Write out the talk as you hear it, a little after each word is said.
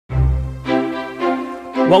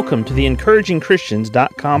Welcome to the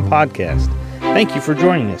encouragingchristians.com podcast. Thank you for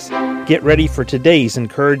joining us. Get ready for today's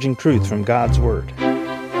encouraging truth from God's Word.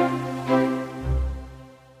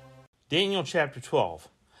 Daniel chapter 12.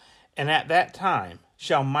 And at that time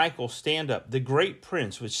shall Michael stand up, the great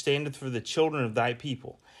prince which standeth for the children of thy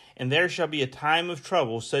people. And there shall be a time of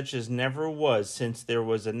trouble such as never was since there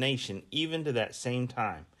was a nation, even to that same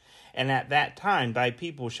time. And at that time thy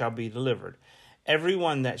people shall be delivered, every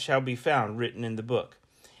one that shall be found written in the book.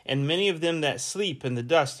 And many of them that sleep in the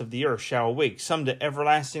dust of the earth shall awake, some to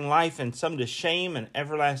everlasting life, and some to shame and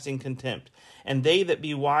everlasting contempt. And they that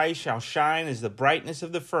be wise shall shine as the brightness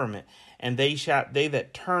of the firmament, and they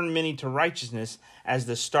that turn many to righteousness as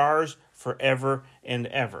the stars forever and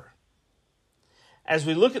ever. As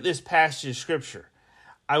we look at this passage of Scripture,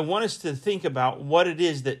 I want us to think about what it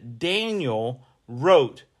is that Daniel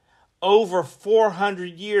wrote over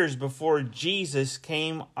 400 years before Jesus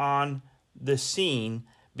came on the scene,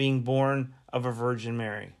 being born of a Virgin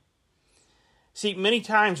Mary. See, many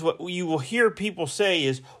times what you will hear people say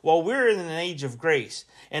is, well, we're in an age of grace.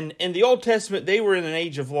 And in the Old Testament, they were in an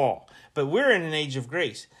age of law. But we're in an age of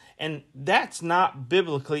grace. And that's not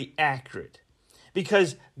biblically accurate.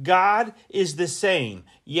 Because God is the same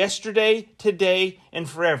yesterday, today, and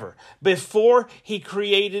forever. Before He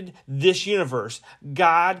created this universe,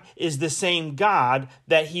 God is the same God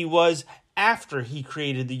that He was after He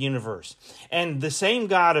created the universe. And the same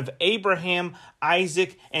God of Abraham,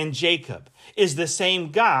 Isaac, and Jacob is the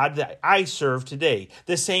same God that I serve today.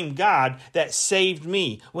 The same God that saved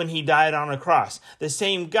me when He died on a cross. The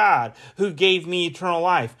same God who gave me eternal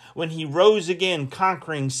life when He rose again,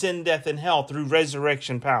 conquering sin, death, and hell through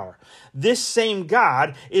resurrection power. This same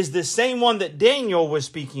God is the same one that Daniel was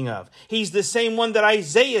speaking of. He's the same one that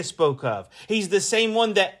Isaiah spoke of. He's the same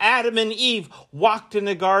one that Adam and Eve walked in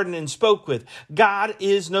the garden and spoke with. God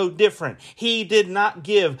is no different. He did not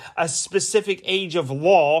give a specific age of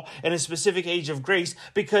law and a specific age of grace,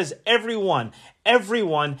 because everyone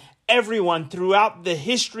throughout the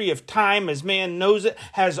history of time, as man knows it,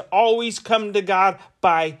 has always come to God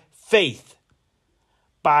by faith.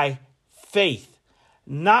 By faith.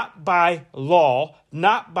 Not by law,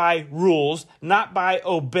 not by rules, not by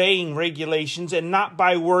obeying regulations, and not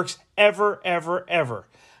by works ever, ever, ever.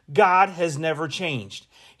 God has never changed.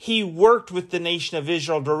 He worked with the nation of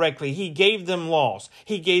Israel directly. He gave them laws.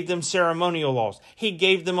 He gave them ceremonial laws. He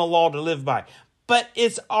gave them a law to live by. But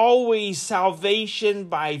it's always salvation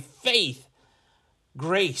by faith.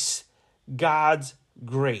 Grace. God's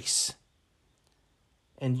grace.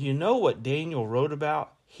 And you know what Daniel wrote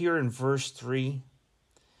about here in verse 3?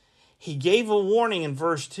 He gave a warning in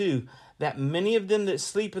verse 2 that many of them that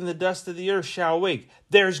sleep in the dust of the earth shall awake.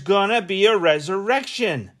 There's gonna be a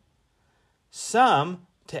resurrection. Some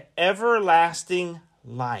to everlasting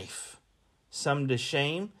life, some to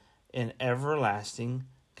shame and everlasting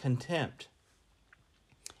contempt.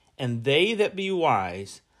 And they that be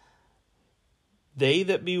wise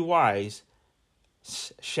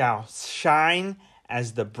shall shine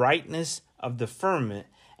as the brightness of the firmament,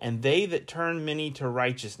 and they that turn many to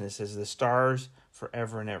righteousness as the stars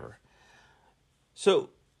forever and ever.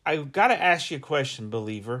 So I've got to ask you a question,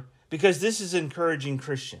 believer, because this is encouraging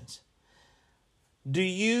Christians. Do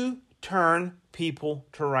you turn people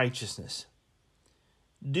to righteousness?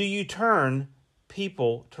 Do you turn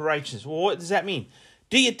people to righteousness? Well, what does that mean?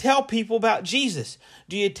 Do you tell people about Jesus?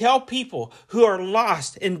 Do you tell people who are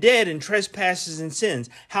lost and dead in trespasses and sins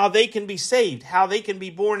how they can be saved, how they can be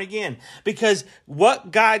born again? Because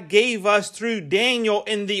what God gave us through Daniel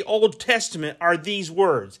in the Old Testament are these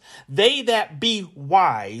words. They that be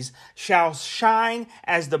wise shall shine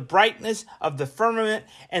as the brightness of the firmament,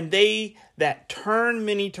 and they that turn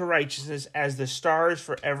many to righteousness as the stars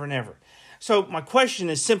forever and ever. So my question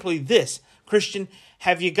is simply this, Christian,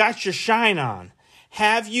 have you got your shine on?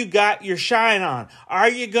 Have you got your shine on? Are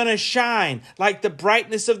you going to shine like the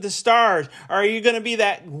brightness of the stars? Or are you going to be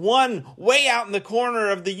that one way out in the corner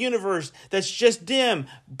of the universe that's just dim,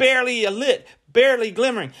 barely lit, barely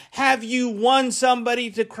glimmering? Have you won somebody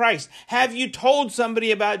to Christ? Have you told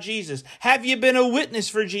somebody about Jesus? Have you been a witness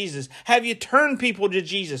for Jesus? Have you turned people to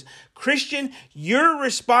Jesus? Christian, your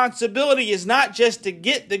responsibility is not just to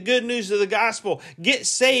get the good news of the gospel, get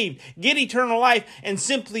saved, get eternal life, and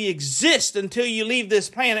simply exist until you leave this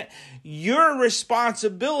planet. Your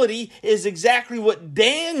responsibility is exactly what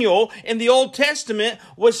Daniel in the Old Testament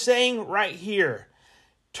was saying right here.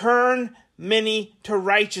 Turn many to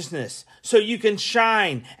righteousness, so you can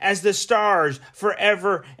shine as the stars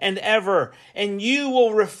forever and ever, and you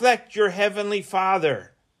will reflect your heavenly Father.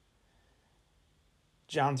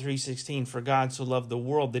 John 3:16, for God so loved the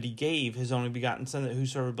world that he gave his only begotten Son, that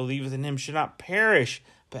whosoever believeth in him should not perish,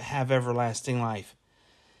 but have everlasting life.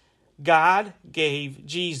 God gave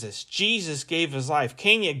Jesus. Jesus gave his life.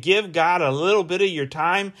 Can you give God a little bit of your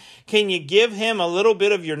time? Can you give him a little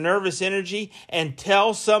bit of your nervous energy and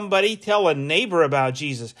tell a neighbor about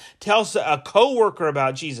Jesus? Tell a coworker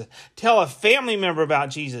about Jesus. Tell a family member about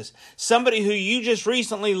Jesus. Somebody who you just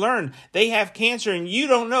recently learned they have cancer and you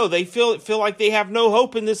don't know. They feel like they have no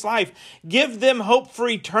hope in this life. Give them hope for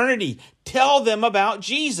eternity. Tell them about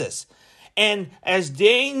Jesus. And as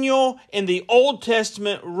Daniel in the Old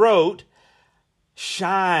Testament wrote,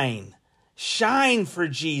 shine for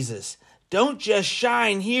Jesus. Don't just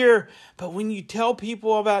shine here, but when you tell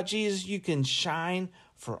people about Jesus, you can shine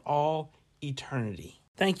for all eternity.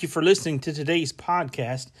 Thank you for listening to today's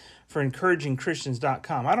podcast for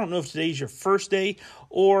encouragingchristians.com. I don't know if today's your first day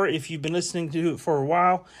or if you've been listening to it for a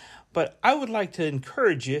while, but I would like to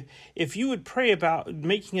encourage you, if you would pray about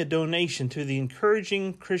making a donation to the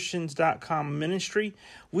encouragingchristians.com ministry,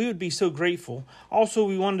 we would be so grateful. Also,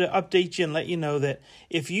 we wanted to update you and let you know that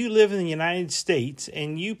if you live in the United States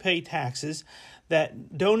and you pay taxes,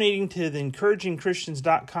 that donating to the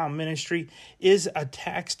encouragingchristians.com ministry is a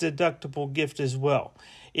tax-deductible gift as well.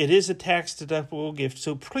 It is a tax-deductible gift,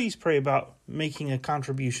 so please pray about making a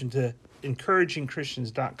contribution to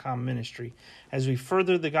encouragingchristians.com ministry as we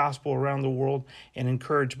further the gospel around the world and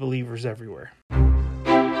encourage believers everywhere.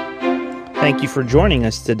 Thank you for joining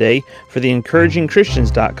us today for the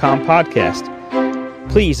encouragingchristians.com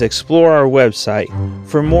podcast. Please explore our website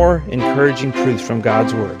for more encouraging truths from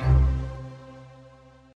God's Word.